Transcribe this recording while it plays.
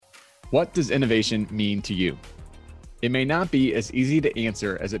What does innovation mean to you? It may not be as easy to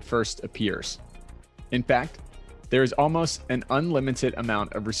answer as it first appears. In fact, there is almost an unlimited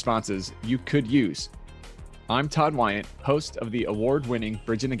amount of responses you could use. I'm Todd Wyant, host of the award-winning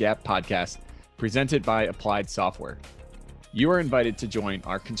Bridging the Gap podcast, presented by Applied Software. You are invited to join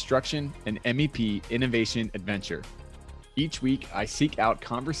our construction and MEP innovation adventure. Each week, I seek out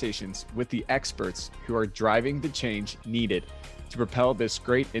conversations with the experts who are driving the change needed to propel this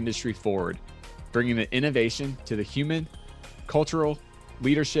great industry forward, bringing the innovation to the human, cultural,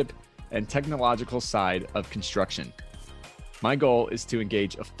 leadership, and technological side of construction. My goal is to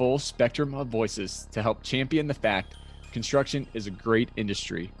engage a full spectrum of voices to help champion the fact construction is a great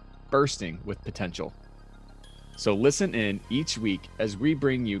industry, bursting with potential. So listen in each week as we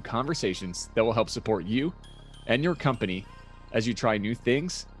bring you conversations that will help support you and your company as you try new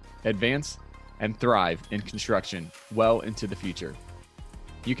things, advance, and thrive in construction well into the future.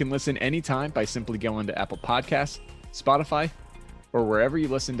 You can listen anytime by simply going to Apple Podcasts, Spotify, or wherever you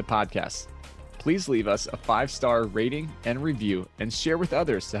listen to podcasts. Please leave us a 5-star rating and review and share with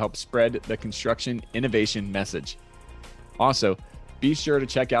others to help spread the construction innovation message. Also, be sure to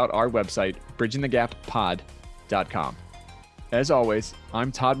check out our website, bridgingthegappod.com. As always,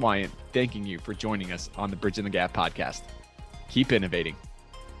 I'm Todd Wyant, thanking you for joining us on the Bridging the Gap podcast. Keep innovating.